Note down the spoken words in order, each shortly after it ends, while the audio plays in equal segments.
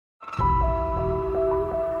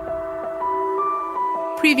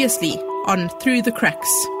Previously on Through the Cracks.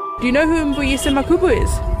 Do you know who Mbuyisa Makubu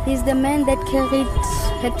is? He's the man that carried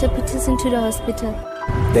Hector Peterson to the hospital.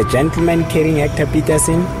 The gentleman carrying Hector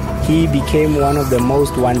Peterson, he became one of the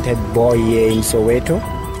most wanted boy here in Soweto.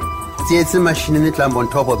 It's a machine in it on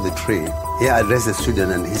top of the tree. He addressed the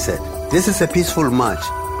student and he said, "This is a peaceful march.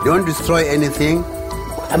 Don't destroy anything."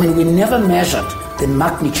 I mean, we never measured the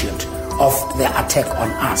magnitude of the attack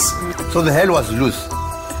on us. So the hell was loose.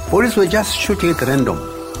 Police were just shooting at random.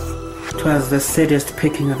 It was the saddest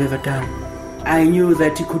packing I've ever done. I knew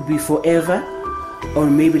that it could be forever, or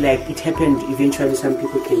maybe like it happened eventually, some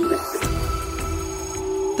people came back.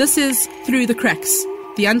 This is Through the Cracks,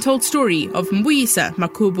 the untold story of Mbuyisa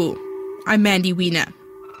Makubu. I'm Mandy Wiener.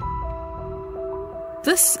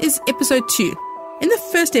 This is episode 2. In the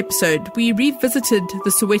first episode, we revisited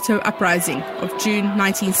the Soweto uprising of June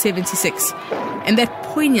 1976 and that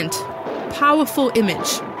poignant, powerful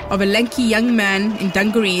image of a lanky young man in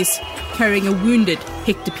dungarees carrying a wounded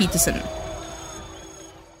Hector Peterson.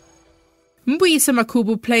 Mbuyisa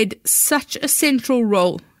Makubu played such a central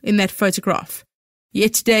role in that photograph.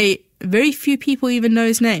 Yet today, very few people even know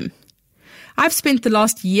his name. I've spent the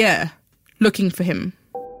last year looking for him.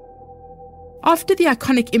 After the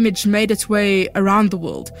iconic image made its way around the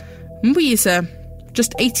world, Mbuyisa,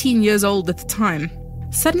 just 18 years old at the time,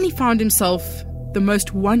 suddenly found himself the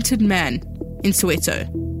most wanted man in Soweto.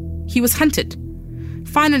 He was hunted.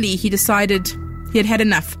 Finally, he decided he had had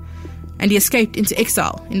enough, and he escaped into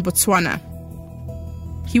exile in Botswana.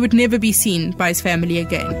 He would never be seen by his family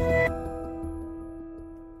again.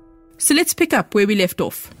 So let's pick up where we left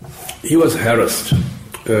off. He was harassed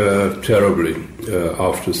terribly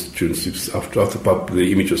after June 6th, after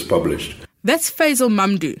the image was published. That's Faisal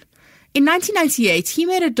Mamdu. In 1998, he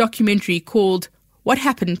made a documentary called What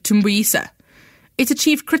Happened to Mbuyisa. It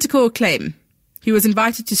achieved critical acclaim. He was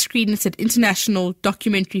invited to screen it at international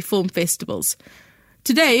documentary film festivals.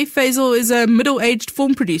 Today, Faisal is a middle-aged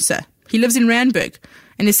film producer. He lives in Randburg,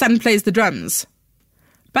 and his son plays the drums.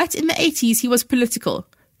 But in the 80s, he was political.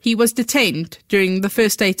 He was detained during the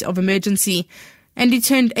first state of emergency, and he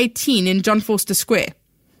turned 18 in John Vorster Square.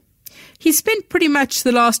 He spent pretty much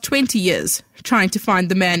the last 20 years trying to find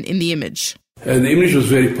the man in the image. And the image was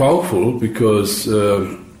very powerful because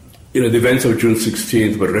the events of June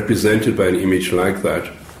 16th were represented by an image like that.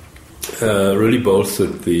 Really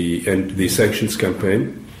bolstered the sanctions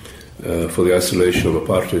campaign for the isolation of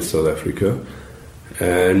apartheid South Africa.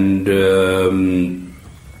 And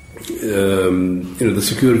the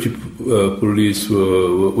security police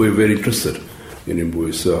were very interested in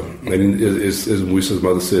Mbuyisa. And as Mbuyisa's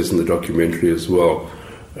mother says in the documentary as well,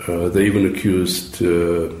 they even accused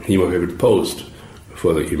him of having posed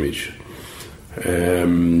for the image.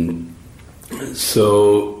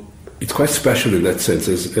 So it's quite special in that sense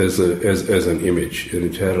as an image, and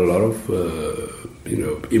it had a lot of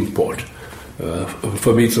import.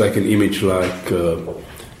 For me, it's like an image like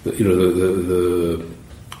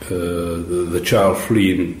the child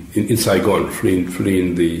fleeing in Saigon,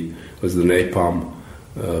 fleeing the napalm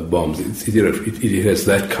bombs. It has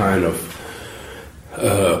that kind of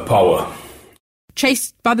power.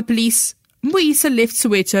 Chased by the police, Mbuyisa left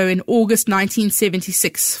Soweto in August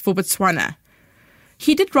 1976 for Botswana.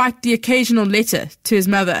 He did write the occasional letter to his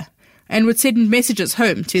mother and would send messages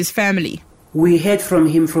home to his family. We heard from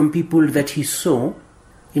him from people that he saw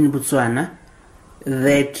in Botswana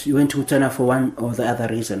that he went to Botswana for one or the other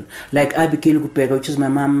reason. Like Abigail Kupeka, which is my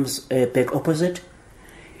mom's back opposite.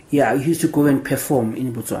 Yeah, he used to go and perform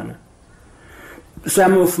in Botswana.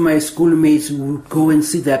 Some of my schoolmates would go and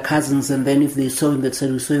see their cousins, and then if they saw him, they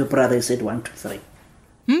said, "We saw your brother," he said 1, 2, 3.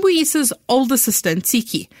 Mbuyisa's older sister,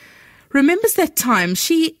 Ntiki, remembers that time.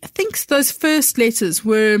 She thinks those first letters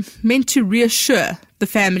were meant to reassure the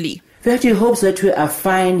family. That he hopes that we are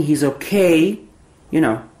fine, he's okay.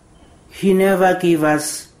 He never gave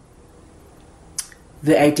us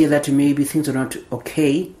the idea that maybe things are not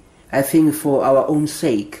okay. I think for our own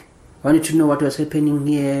sake, I wanted to know what was happening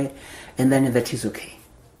here, and then that he's okay.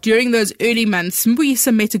 During those early months,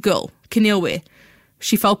 Mbuyisa met a girl, Kenilwe.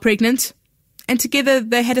 She fell pregnant, and together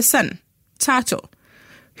they had a son, Tato,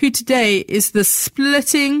 who today is the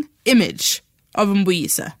splitting image of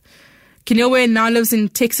Mbuyisa. Kenilwe now lives in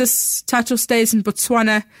Texas. Tato stays in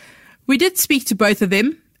Botswana. We did speak to both of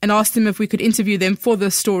them and asked them if we could interview them for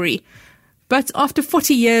this story. But after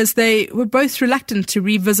 40 years, they were both reluctant to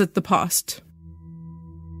revisit the past.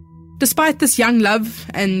 Despite this young love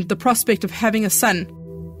and the prospect of having a son,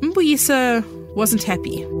 Mbuyisa wasn't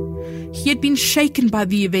happy. He had been shaken by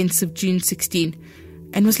the events of June 16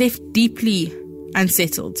 and was left deeply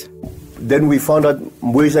unsettled. Then we found out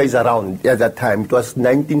Mbuyisa is around at that time. It was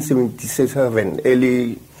 1977,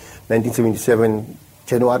 early 1977,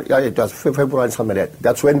 January, it was February, something like that.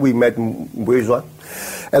 That's when we met Mbuyisa.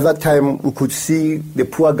 At that time, we could see the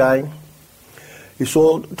poor guy. He's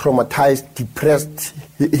so traumatized, depressed.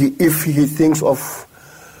 If he thinks of,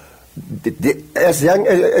 as young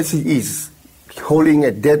as he is, holding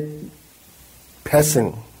a dead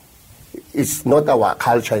person, it's not our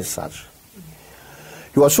culture as such.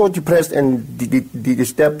 He was so depressed and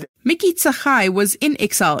disturbed. Mickey Tsagai was in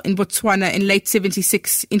exile in Botswana in late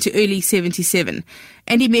 76 into early 77,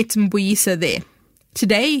 and he met Mbuyisa there.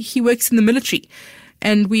 Today, he works in the military,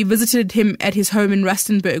 and we visited him at his home in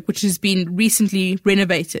Rustenburg, which has been recently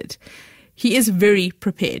renovated. He is very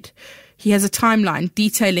prepared. He has a timeline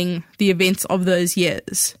detailing the events of those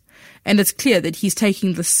years, and it's clear that he's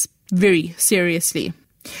taking this very seriously.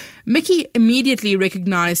 Mickey immediately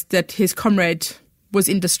recognized that his comrade was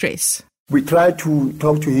in distress. We tried to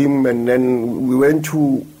talk to him, and then we went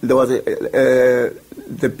to, there was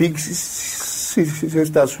the big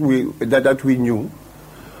sisters that we knew,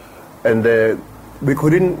 and we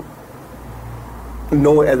couldn't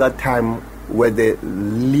know at that time were the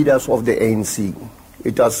leaders of the ANC.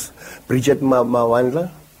 It was Bridget Mawandla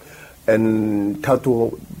and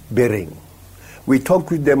Tato Bering. We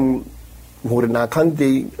talked with them. Can't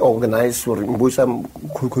they organize or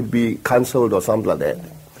Mbuyisa could be cancelled or something like that?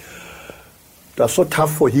 It was so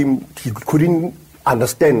tough for him. He couldn't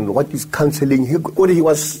understand what is cancelling. He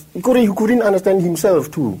couldn't understand himself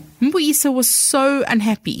too. Mbuyisa was so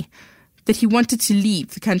unhappy that he wanted to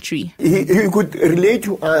leave the country. He could relate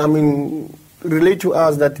to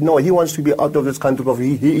us that no, he wants to be out of this country because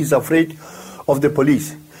he is afraid of the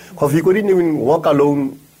police. Because he couldn't even walk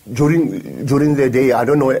alone during the day, I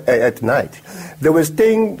don't know, at night. They were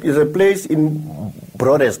staying in a place in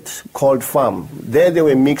Broadest called Farm. There they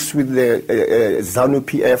were mixed with the ZANU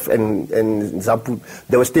PF and ZAPU.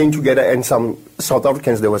 They were staying together, and some South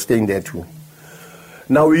Africans, they were staying there too.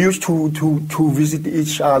 Now we used to visit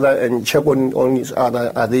each other and check on each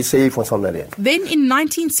other, are they safe or something like that. Then in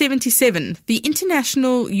 1977, the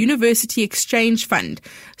International University Exchange Fund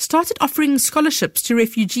started offering scholarships to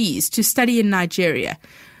refugees to study in Nigeria.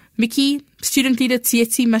 Mickey, student leader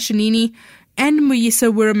Tsietsi Mashinini, and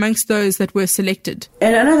Mbuyisa were amongst those that were selected.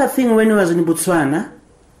 And another thing when he was in Botswana,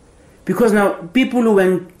 because now people who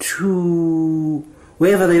went to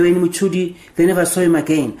wherever they were in Muchudi, they never saw him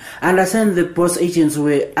again. I understand the boss agents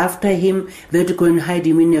were after him, they had to go and hide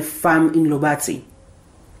him in a farm in Lobatsi.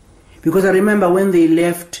 Because I remember when they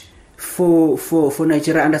left for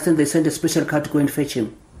Nigeria, I understand they sent a special car to go and fetch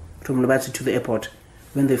him from Lobatsi to the airport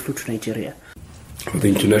when they flew to Nigeria. The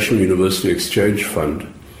International University Exchange Fund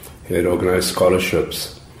had organized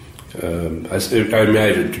scholarships, I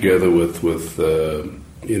imagine, together with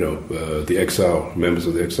the exile, members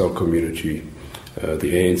of the exile community, the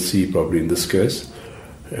ANC probably in this case,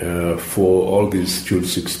 for all these June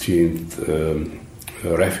 16th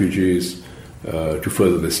refugees to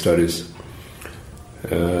further their studies.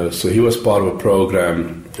 So he was part of a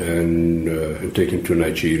program and taken to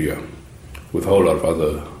Nigeria with a whole lot of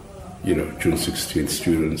other June 16th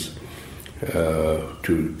students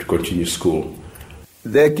to continue school.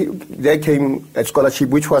 There came a scholarship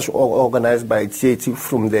which was organized by Tsietsi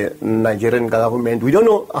from the Nigerian government. We don't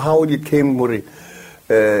know how it came, Muri.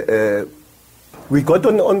 We got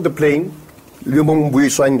on the plane,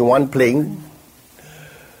 Mbuyisa in one plane.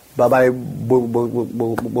 Bye-bye,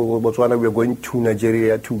 Botswana, we were going to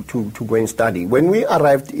Nigeria to go and study. When we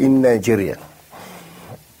arrived in Nigeria,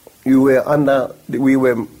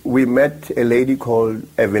 we met a lady called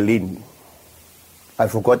Evelyn. I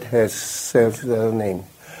forgot her name.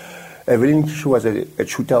 Evelyn, she was a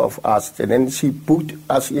tutor of us, and then she booked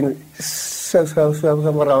us in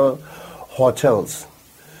several hotels,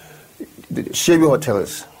 shabby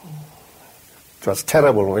hotels. It was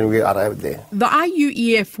terrible when we arrived there. The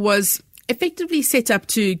IUEF was effectively set up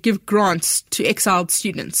to give grants to exiled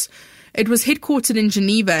students. It was headquartered in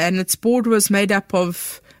Geneva, and its board was made up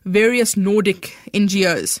of various Nordic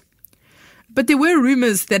NGOs. But there were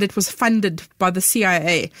rumors that it was funded by the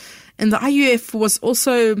CIA, and the IUF was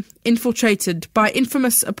also infiltrated by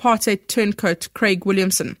infamous apartheid turncoat Craig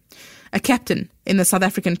Williamson, a captain in the South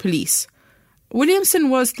African police. Williamson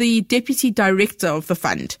was the deputy director of the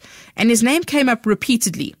fund, and his name came up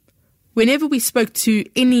repeatedly whenever we spoke to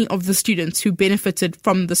any of the students who benefited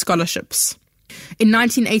from the scholarships. In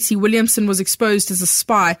 1980, Williamson was exposed as a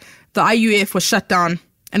spy, the IUF was shut down,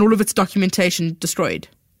 and all of its documentation destroyed.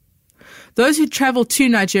 Those who travel to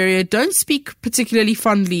Nigeria don't speak particularly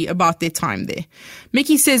fondly about their time there.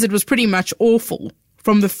 Mickey says it was pretty much awful,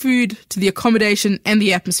 from the food to the accommodation and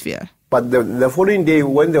the atmosphere. But the following day,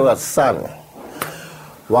 when there was sun,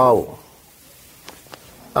 wow,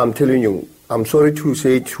 I'm telling you, I'm sorry to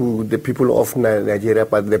say to the people of Nigeria,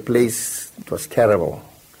 but the place was terrible.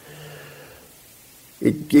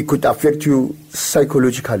 It could affect you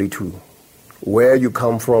psychologically too, where you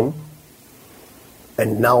come from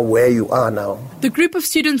and now where you are now. The group of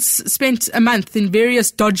students spent a month in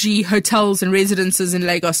various dodgy hotels and residences in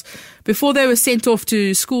Lagos before they were sent off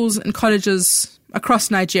to schools and colleges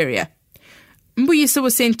across Nigeria. Mbuyisa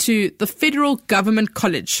was sent to the Federal Government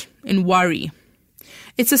College in Warri.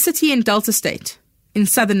 It's a city in Delta State, in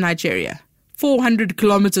southern Nigeria, 400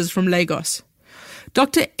 kilometers from Lagos.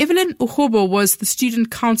 Dr. Evelyn Uhobo was the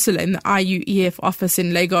student counsellor in the IUEF office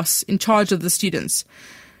in Lagos, in charge of the students.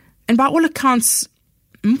 And by all accounts,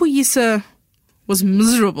 Mbuyisa was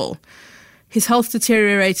miserable. His health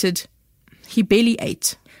deteriorated. He barely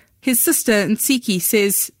ate. His sister, Nsiki,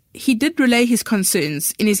 says he did relay his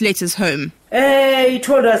concerns in his letters home. He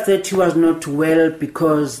told us that he was not well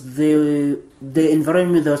because the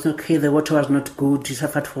environment was not okay, the water was not good. He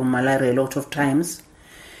suffered from malaria a lot of times.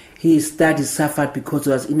 His studies suffered because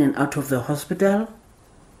he was in and out of the hospital.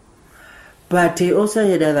 But he also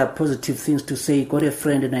had other positive things to say. He got a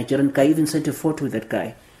friend, a Nigerian guy, even sent a photo with that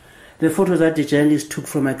guy. The photo that the journalist took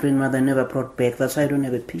from my grandmother never brought back. That's why I don't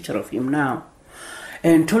have a picture of him now.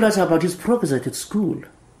 And told us about his progress at school.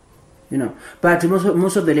 You know, but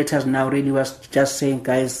most of the letters now really was just saying,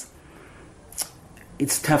 guys,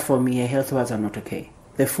 it's tough for me. Health-wise, I'm not okay.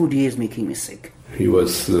 The food here is making me sick. He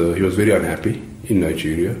was very unhappy in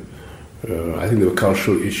Nigeria. I think there were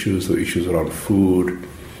cultural issues, there were issues around food,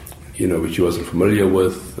 which he wasn't familiar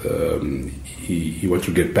with. He wanted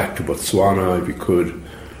to get back to Botswana if he could.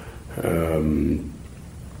 And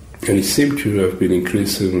he seemed to have been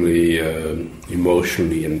increasingly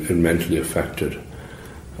emotionally and mentally affected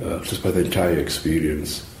just by the entire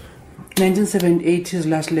experience. 1978, his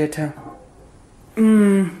last letter. I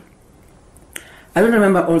don't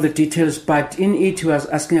remember all the details, but in it he was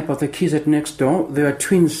asking about the kids at next door. There were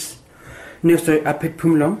twins next door up at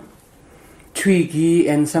Pumlong, Twiggy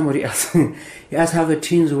and somebody else. He asked how the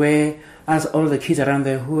twins were, asked all the kids around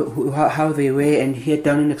there how they were, and he had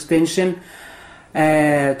done an extension.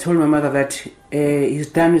 Told my mother that he's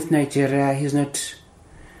done with Nigeria, he's not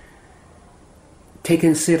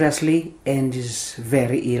taken seriously and is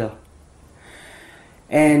very ill.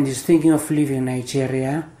 And he's thinking of leaving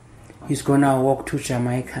Nigeria. He's going to walk to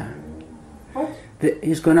Jamaica. Oh.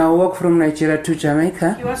 He's going to walk from Nigeria to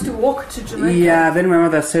Jamaica. He wants to walk to Jamaica? Yeah, then my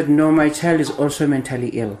mother said, no, my child is also mentally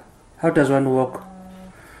ill. How does one walk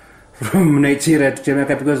from Nigeria to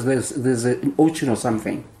Jamaica? Because there's an ocean or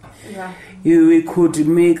something. Yeah. We could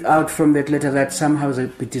make out from that letter that somehow he's a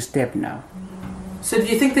bit disturbed now. So do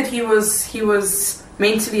you think that he was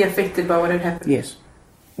mentally affected by what had happened? Yes.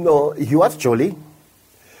 No, he was jolly.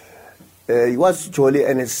 He was jolly,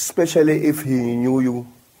 and especially if he knew you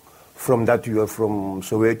from that you are from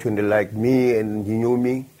Soweto, and like me, and he knew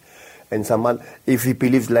me, and someone, if he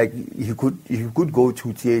believes like he could go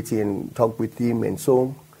to TAT and talk with him and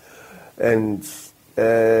so, and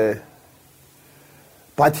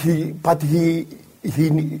but he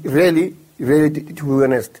really, to be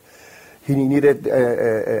honest, he needed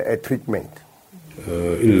a treatment.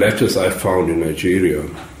 In letters I found in Nigeria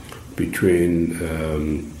between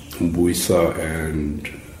Mbuyisa and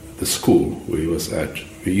the school where he was at,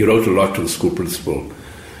 he wrote a lot to the school principal,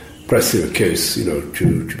 pressing a case,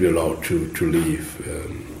 to be allowed to leave.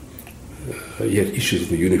 He had issues with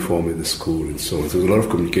the uniform in the school and so on. So there was a lot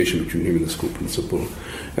of communication between him and the school principal,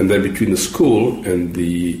 and then between the school and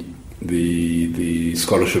the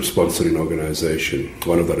scholarship sponsoring organization,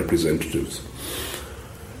 one of the representatives.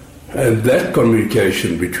 And that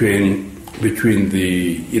communication between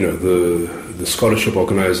the scholarship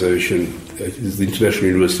organization, the International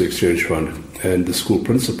University Exchange Fund, and the school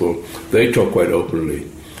principal, they talk quite openly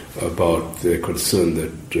about their concern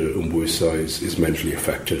that Mbuyisa is mentally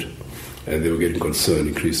affected, and they were getting concerned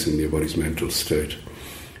increasingly about his mental state.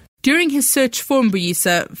 During his search for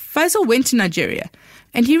Mbuyisa, Faisal went to Nigeria,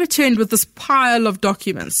 and he returned with this pile of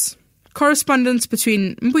documents. Correspondence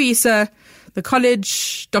between Mbuyisa, the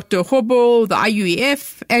college, Dr. Uhobo, the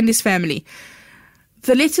IUEF, and his family.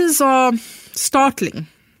 The letters are startling,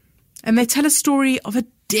 and they tell a story of a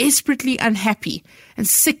desperately unhappy and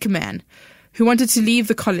sick man who wanted to leave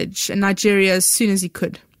the college and Nigeria as soon as he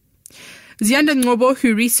could. Ziyanda Ngobo,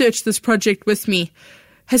 who researched this project with me,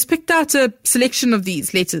 has picked out a selection of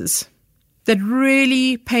these letters that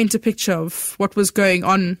really paint a picture of what was going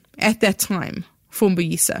on at that time for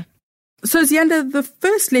Mbuyisa. So, Ziyanda, the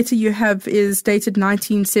first letter you have is dated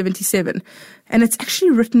 1977, and it's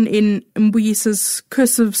actually written in Mbuyisa's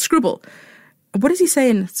cursive scribble. What does he say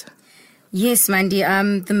in it? Yes, Mandy.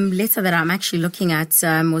 The letter that I'm actually looking at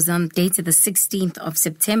was dated the 16th of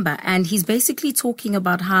September, and he's basically talking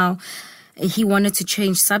about how he wanted to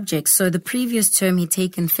change subjects. So the previous term he'd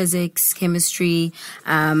taken physics, chemistry,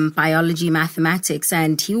 biology, mathematics,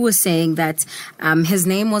 and he was saying that his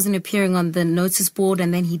name wasn't appearing on the notice board,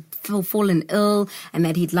 and then he'd fallen ill, and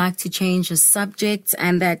that he'd like to change his subject,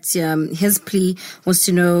 and that his plea was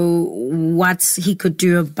to know what he could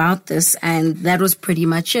do about this, and that was pretty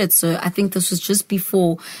much it. So I think this was just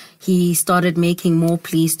before he started making more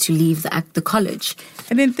pleas to leave the college.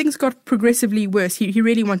 And then things got progressively worse. He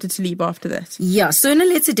really wanted to leave after that. Yeah, so in a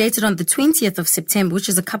letter dated on the 20th of September, which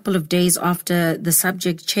is a couple of days after the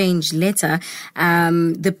subject change letter,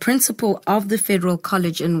 the principal of the Federal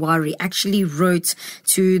College in Wari actually wrote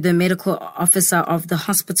to the medical officer of the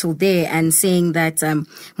hospital there and saying that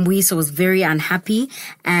Mbuyisa was very unhappy.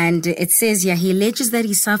 And it says here, he alleges that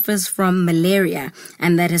he suffers from malaria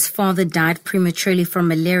and that his father died prematurely from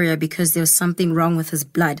malaria because there was something wrong with his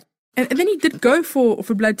blood. And then he did go for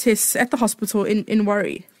blood tests at the hospital in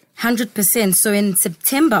Wari. 100%. So in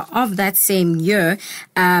September of that same year,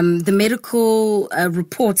 the medical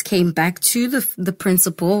report came back to the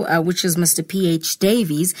principal, which is Mr. P.H.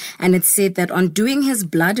 Davies, and it said that on doing his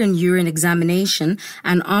blood and urine examination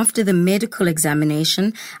and after the medical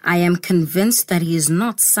examination, I am convinced that he is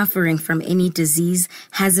not suffering from any disease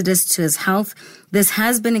hazardous to his health. This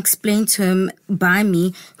has been explained to him by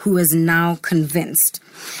me, who is now convinced.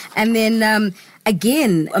 And then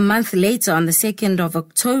again, a month later, on the 2nd of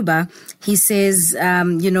October, he says,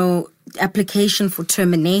 application for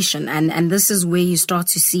termination. And this is where you start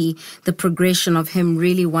to see the progression of him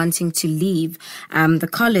really wanting to leave the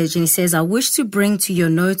college. And he says, I wish to bring to your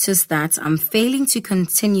notice that I'm failing to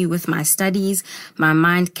continue with my studies. My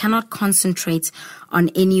mind cannot concentrate on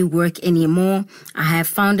any work anymore. I have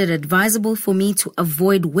found it advisable for me to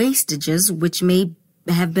avoid wastages, which may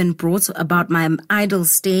have been brought about my idle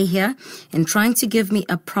stay here, in trying to give me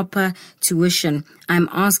a proper tuition. I'm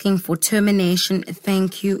asking for termination.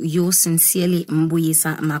 Thank you. Yours sincerely,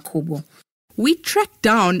 Mbuyisa Makobo. We tracked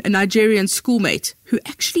down a Nigerian schoolmate who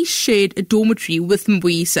actually shared a dormitory with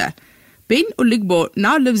Mbuyisa. Ben Oligbo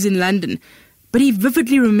now lives in London, but he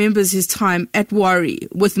vividly remembers his time at Wari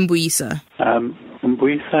with Mbuyisa.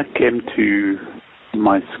 Mbuyisa came to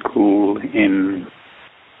my school in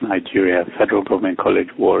Nigeria, Federal Government College,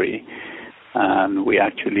 Wari, and we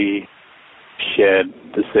actually shared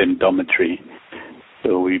the same dormitory.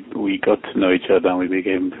 So we got to know each other and we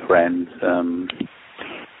became friends.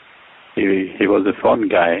 He was a fun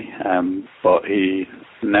guy, but he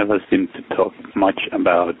never seemed to talk much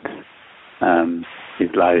about his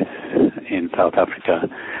life in South Africa.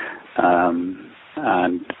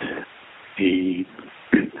 And he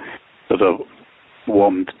sort of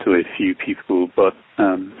warmed to a few people, but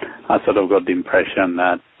I sort of got the impression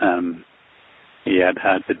that he had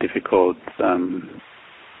a difficult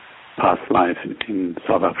past life in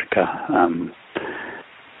South Africa.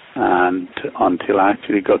 And until I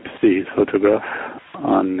actually got to see his photograph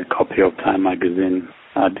on a copy of Time magazine,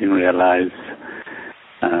 I didn't realize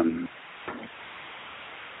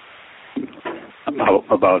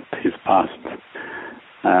about his past.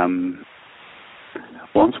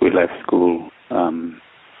 Once we left school,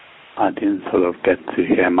 I didn't sort of get to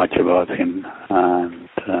hear much about him, and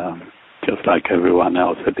just like everyone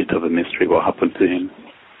else, a bit of a mystery what happened to him.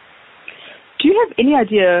 Do you have any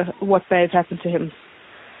idea what may have happened to him?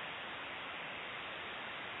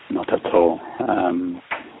 Not at all.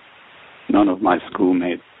 None of my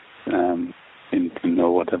schoolmates seemed to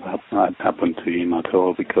know what had happened to him at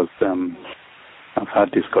all, because I've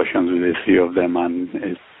had discussions with a few of them, and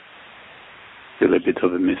it's still a bit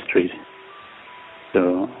of a mystery.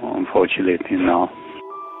 So, unfortunately, no.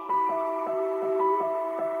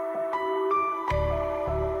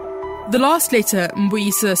 The last letter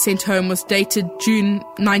Mbuyisa sent home was dated June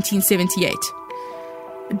 1978.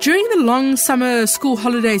 During the long summer school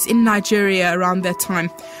holidays in Nigeria around that time,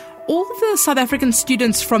 all the South African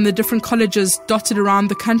students from the different colleges dotted around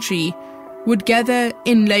the country would gather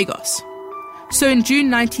in Lagos. So in June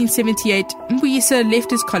 1978, Mbuyisa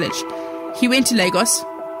left his college. He went to Lagos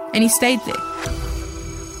and he stayed there.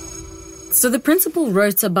 So the principal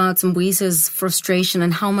wrote about Mbuyisa's frustration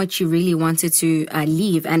and how much he really wanted to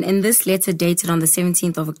leave. And in this letter dated on the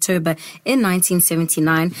 17th of October in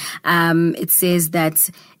 1979, it says that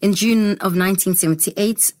in June of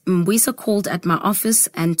 1978, Mbuyisa called at my office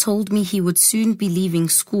and told me he would soon be leaving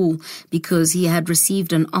school because he had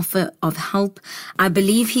received an offer of help. I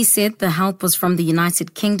believe he said the help was from the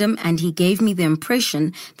United Kingdom, and he gave me the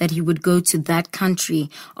impression that he would go to that country.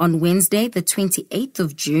 On Wednesday, the 28th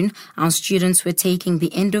of June, our students were taking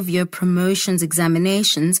the end-of-year promotions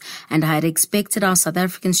examinations, and I had expected our South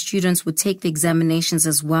African students would take the examinations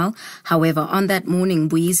as well. However, on that morning,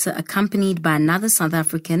 Mbuyisa, accompanied by another South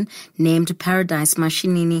African named Paradise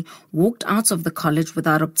Mashinini, walked out of the college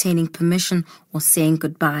without obtaining permission or saying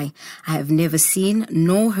goodbye. I have never seen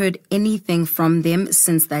nor heard anything from them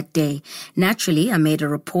since that day. Naturally, I made a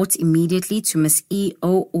report immediately to Ms.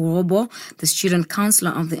 E.O. Urobo, the student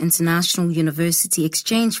counselor of the International University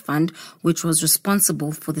Exchange Fund, which was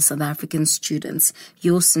responsible for the South African students.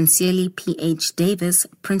 Yours sincerely, P.H. Davis,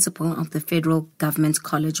 principal of the Federal Government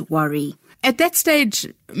College, Warri. At that stage,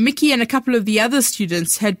 Mickey and a couple of the other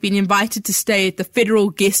students had been invited to stay at the Federal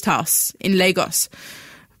Guest House in Lagos.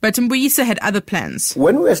 But Mbuyisa had other plans.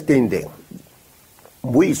 When we were staying there,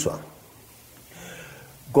 Mbuyisa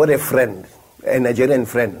got a friend, a Nigerian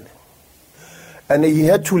friend. And he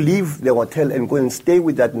had to leave the hotel and go and stay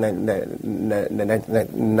with that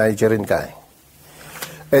Nigerian guy.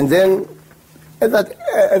 And then, at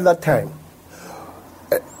that time,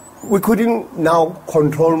 we couldn't now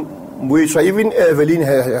control Mbuyisa. Even Evelyn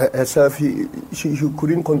herself, she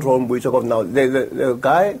couldn't control Mbuyisa. Now, the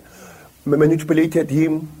guy manipulated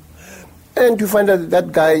him, and to find out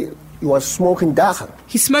that guy was smoking dagga.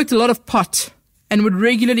 He smoked a lot of pot and would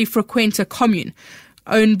regularly frequent a commune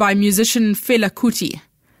owned by musician Fela Kuti.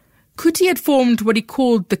 Kuti had formed what he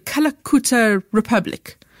called the Kalakuta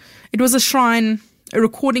Republic. It was a shrine, a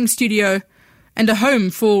recording studio, and a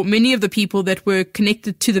home for many of the people that were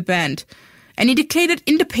connected to the band. And he declared it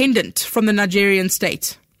independent from the Nigerian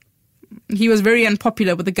state. He was very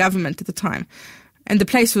unpopular with the government at the time, and the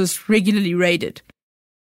place was regularly raided.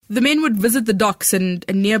 The men would visit the docks and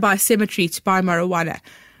a nearby cemetery to buy marijuana.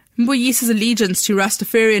 Mbuyisa's allegiance to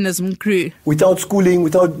Rastafarianism grew. Without schooling,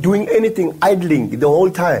 without doing anything, idling the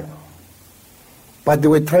whole time. But they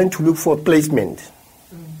were trying to look for placement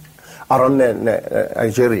around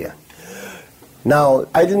Nigeria. Now,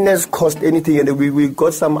 idleness cost anything, and we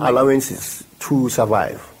got some allowances to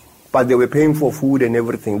survive. But they were paying for food and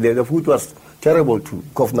everything. The food was terrible too,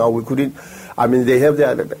 because now we couldn't. I mean, they have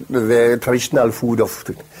their traditional food of.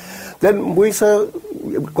 Then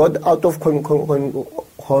Mbuyisa got out of control,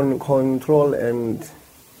 and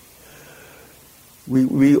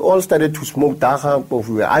we all started to smoke dagga, but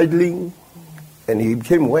we were idling, and he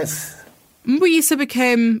became worse. Mbuyisa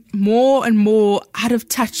became more and more out of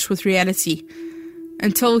touch with reality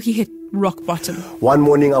until he hit rock bottom. One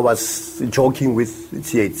morning I was joking with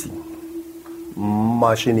Tsietsi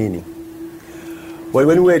Mashinini. Well,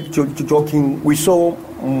 when we were joking, we saw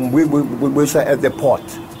we were at the port,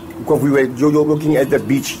 because we were looking at the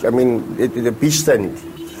beach, the beach sand.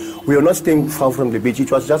 We were not staying far from the beach,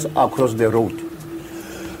 it was just across the road.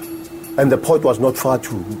 And the port was not far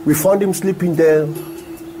too. We found him sleeping there.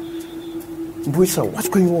 Mbuyisa, what's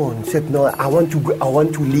going on? He said, no, I want to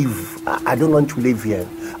leave. I don't want to live here.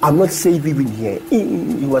 I'm not safe even here.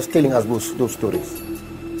 He was telling us those stories.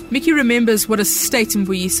 Mickey remembers what a state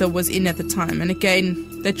Mbuyisa was in at the time, and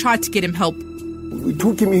again, they tried to get him help. We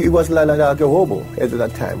took him, he was like a hobo at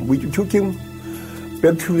that time. We took him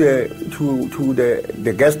back to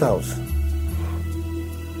the guest house.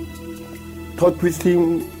 Talked with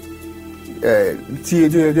him.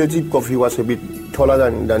 Because he was a bit taller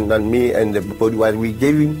than me, and the body was, we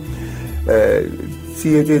gave him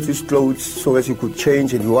his clothes so as he could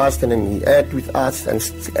change, and he washed, and then he ate with us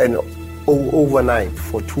and overnight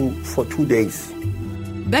for two days.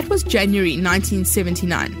 That was January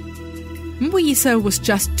 1979. Mbuyisa was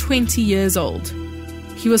just 20 years old.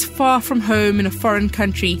 He was far from home in a foreign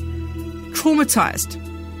country, traumatized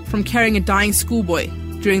from carrying a dying schoolboy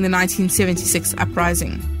during the 1976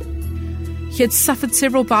 uprising. He had suffered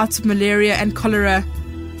several bouts of malaria and cholera.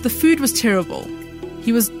 The food was terrible.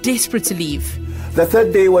 He was desperate to leave. The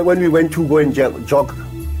third day when we went to go and jog,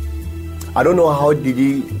 I don't know how did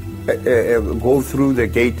he go through the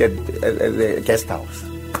gate at the guest house.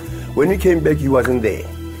 When we came back, he wasn't there.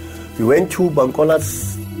 We went to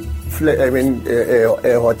Bankola's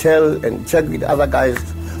a hotel and checked with other guys.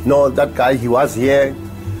 No, that guy, he was here.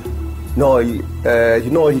 No,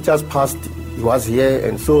 he just passed. He was here,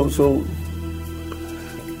 and so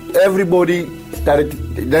everybody started.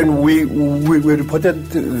 Then we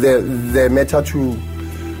reported the matter to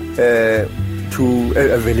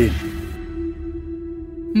Evelyn.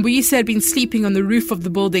 Mbuyisa had been sleeping on the roof of the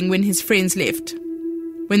building when his friends left.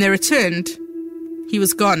 When they returned, he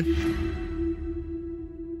was gone.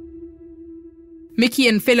 Mickey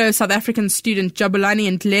and fellow South African student Jabulani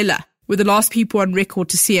and Lela were the last people on record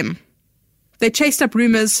to see him. They chased up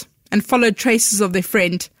rumours and followed traces of their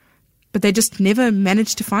friend, but they just never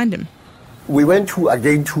managed to find him. We went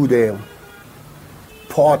again to the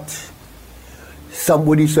port.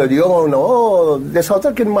 Somebody said, the South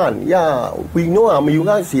African man, yeah, we know him, you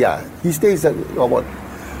guys, yeah, he stays at what?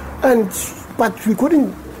 But we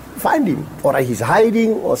couldn't find him, or he's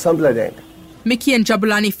hiding, or something like that. Mickey and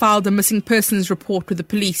Jabulani filed a missing persons report with the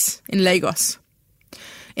police in Lagos.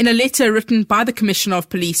 In a letter written by the Commissioner of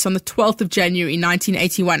Police on the 12th of January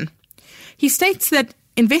 1981, he states that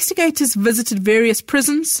investigators visited various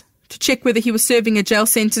prisons to check whether he was serving a jail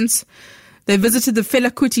sentence. They visited the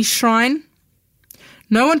Fela Kuti shrine.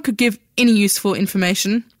 No one could give any useful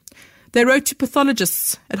information. They wrote to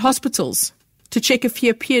pathologists at hospitals to check if he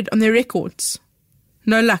appeared on their records.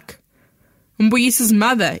 No luck. Mbuyisa's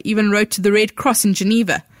mother even wrote to the Red Cross in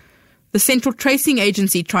Geneva. The Central Tracing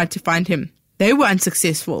Agency tried to find him. They were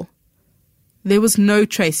unsuccessful. There was no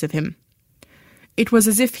trace of him. It was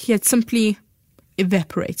as if he had simply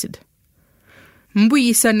evaporated.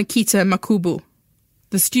 Mbuyisa Nikita Makubu,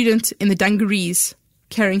 the student in the dungarees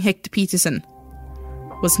carrying Hector Peterson,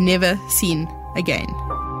 was never seen again.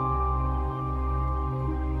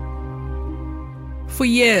 For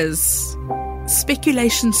years,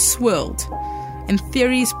 speculation swirled and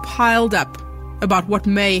theories piled up about what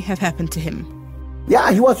may have happened to him.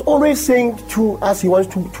 Yeah, he was always saying to us he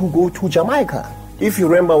wants to go to Jamaica. If you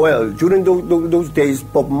remember well, during those days,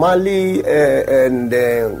 Bob Marley and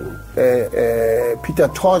Peter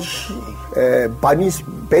Tosh,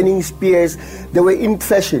 Benny Spears, they were in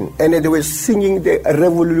fashion and they were singing the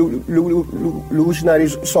revolutionary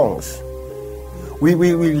songs. We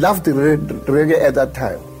loved the reggae at that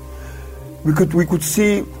time. We could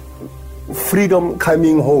see freedom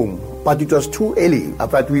coming home, but it was too early.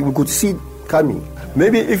 But we could see it coming.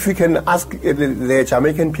 Maybe if we can ask the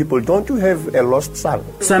Jamaican people, don't you have a lost son?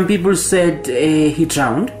 Some people said he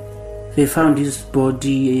drowned. They found his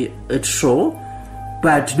body at shore,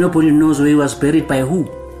 but nobody knows where he was buried by who.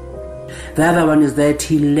 The other one is that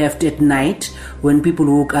he left at night. When people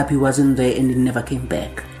woke up, he wasn't there and he never came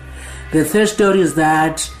back. The third story is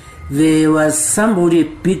that there was somebody, a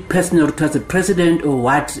big person, or it was the president or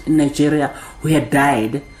what, in Nigeria, who had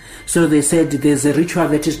died. So they said there's a ritual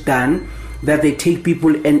that is done, that they take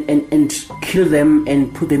people and kill them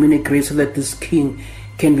and put them in a grave so that this king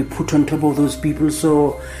can be put on top of those people.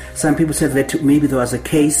 So some people said that maybe there was a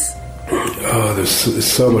case. There's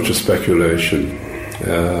so much of speculation.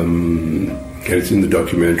 And it's in the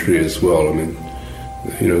documentary as well. I mean,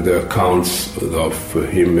 there are accounts of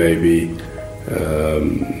him maybe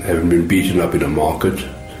having been beaten up in a market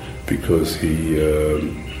because he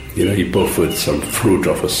pilfered some fruit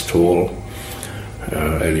off a stall.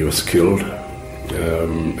 And he was killed.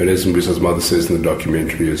 And as Mbuyisa's mother says in the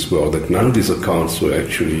documentary as well, that none of these accounts were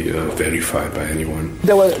actually verified by anyone.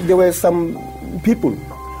 There were some people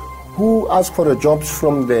who asked for jobs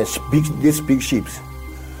from these big ships.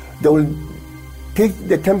 They will take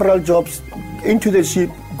the temporal jobs into the ship,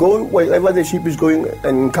 go wherever the ship is going,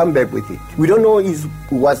 and come back with it. We don't know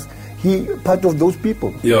was he part of those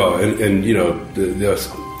people. Yeah, and there's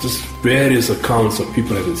just various accounts of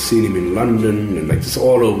people having seen him in London and just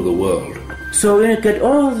all over the world. So when you get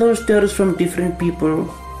all those stories from different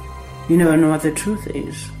people, you never know what the truth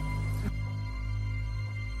is.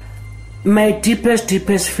 My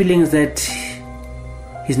deepest feeling is that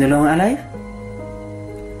he's no longer alive.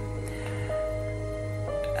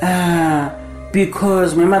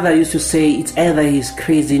 Because my mother used to say it's either he's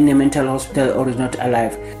crazy in a mental hospital or he's not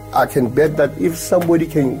alive. I can bet that if somebody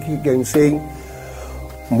can say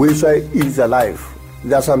Mbuyisa is alive,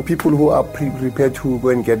 there are some people who are prepared to go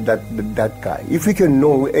and get that guy. If we can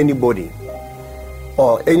know anybody,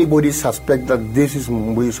 or anybody suspect that this is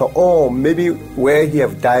Mbuyisa, or maybe where he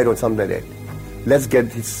have died or something like that, let's get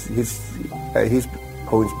his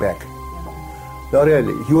bones back. Not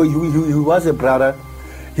really. He was a brother.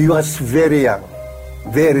 He was very young,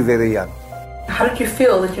 very, very young. How did you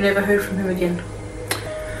feel that you never heard from him again?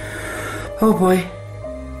 Oh boy.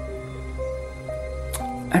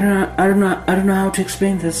 I don't know how to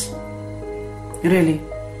explain this. Really.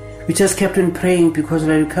 We just kept on praying because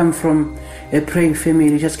we come from a praying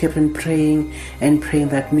family. We just kept on praying and praying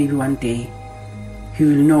that maybe one day he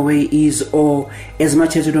will know where he is, or as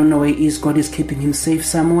much as we don't know where he is, God is keeping him safe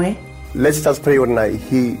somewhere. let's just pray on night.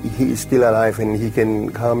 He is still alive and he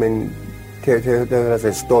can come and tell us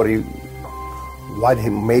a story. What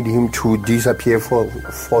made him to disappear for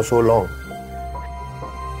so long?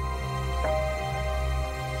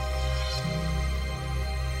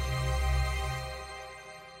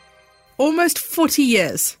 Almost 40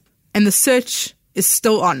 years, and the search is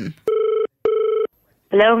still on.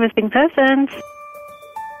 Hello, missing persons.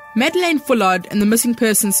 Madeleine Fullard and the Missing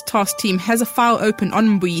Persons Task Team has a file open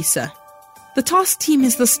on Mbuyisa. The task team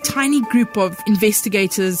is this tiny group of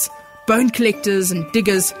investigators, bone collectors and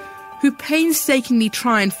diggers who painstakingly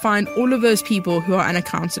try and find all of those people who are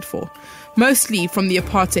unaccounted for, mostly from the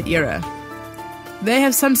apartheid era. They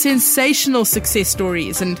have some sensational success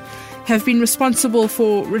stories and have been responsible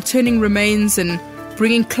for returning remains and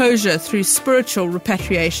bringing closure through spiritual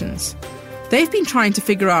repatriations. They've been trying to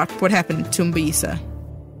figure out what happened to Mbuyisa.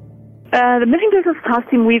 The Missing Persons Task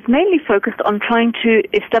Team, we've mainly focused on trying to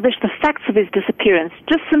establish the facts of his disappearance,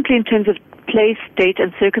 just simply in terms of place, date,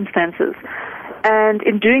 and circumstances. And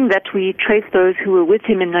in doing that, we traced those who were with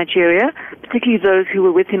him in Nigeria, particularly those who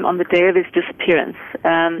were with him on the day of his disappearance,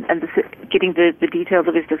 getting the details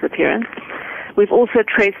of his disappearance. We've also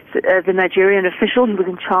traced the Nigerian official who was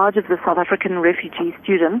in charge of the South African refugee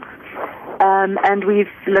students. And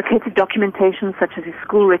we've located documentation such as his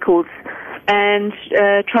school records and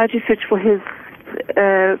tried to search for his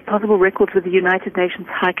possible records with the United Nations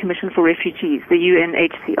High Commission for Refugees, the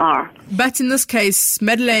UNHCR. But in this case,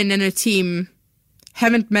 Madeleine and her team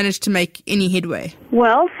haven't managed to make any headway.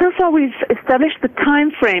 Well, so far we've established the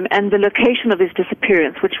time frame and the location of his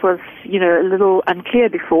disappearance, which was, a little unclear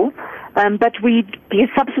before. But his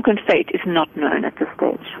subsequent fate is not known at this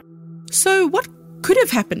stage. So what could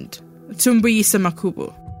have happened to Mbuyisa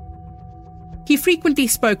Makubu? He frequently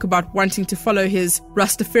spoke about wanting to follow his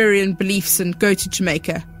Rastafarian beliefs and go to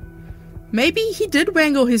Jamaica. Maybe he did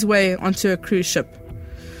wangle his way onto a cruise ship.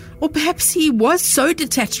 Or perhaps he was so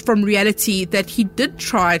detached from reality that he did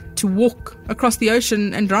try to walk across the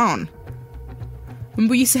ocean and drown.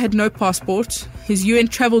 Mbuyisa had no passport. His UN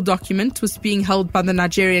travel document was being held by the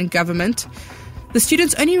Nigerian government. The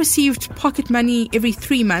students only received pocket money every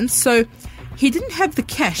 3 months, so he didn't have the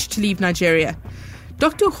cash to leave Nigeria.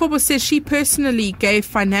 Dr. Hobo says she personally gave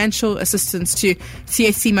financial assistance to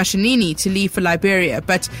CSC Mashinini to leave for Liberia,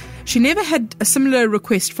 but she never had a similar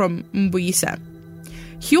request from Mbuyisa.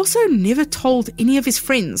 He also never told any of his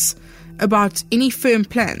friends about any firm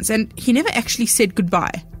plans, and he never actually said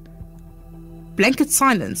goodbye. Blanket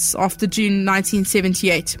silence after June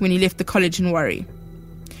 1978 when he left the college in Warri.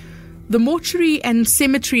 The mortuary and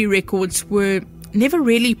cemetery records were never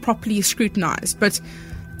really properly scrutinized, but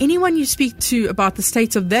anyone you speak to about the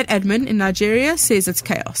state of that admin in Nigeria says it's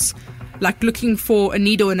chaos, like looking for a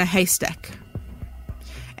needle in a haystack.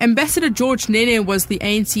 Ambassador George Nene was the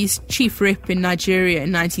ANC's chief rep in Nigeria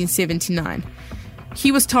in 1979.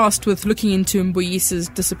 He was tasked with looking into Mbuyisa's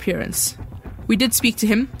disappearance. We did speak to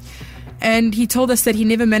him, and he told us that he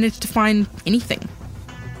never managed to find anything.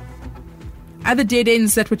 Other dead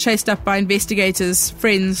ends that were chased up by investigators,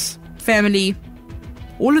 friends, family,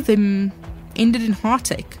 all of them ended in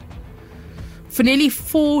heartache. For nearly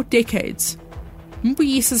 4 decades,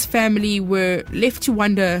 Mbuyisa's family were left to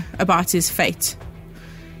wonder about his fate.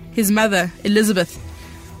 His mother, Elizabeth,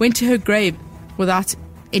 went to her grave without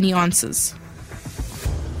any answers.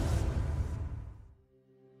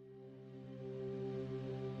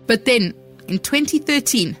 But then, in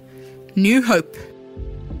 2013, new hope.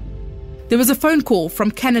 There was a phone call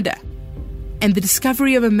from Canada and the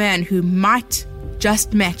discovery of a man who might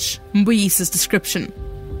just match Mbuyisa's description.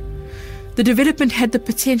 The development had the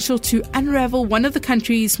potential to unravel one of the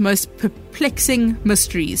country's most perplexing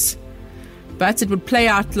mysteries. But it would play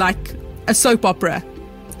out like a soap opera,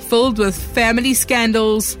 filled with family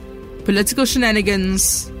scandals, political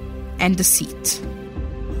shenanigans, and deceit.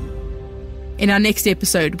 In our next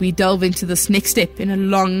episode, we delve into this next step in a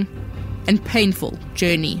long and painful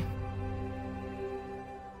journey.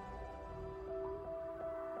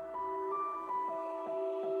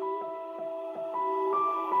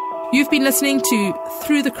 You've been listening to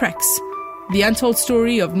Through the Cracks, the untold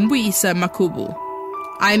story of Mbuyisa Makubu.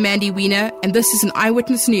 I'm Mandy Wiener, and this is an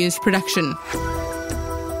Eyewitness News production.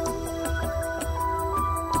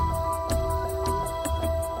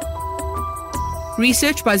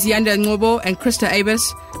 Research by Zianda Ngobo and Krista Abus.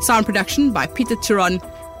 Sound production by Peter Turon.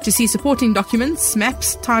 To see supporting documents,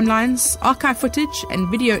 maps, timelines, archive footage, and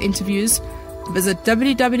video interviews, visit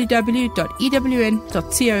www.ewn.co.za.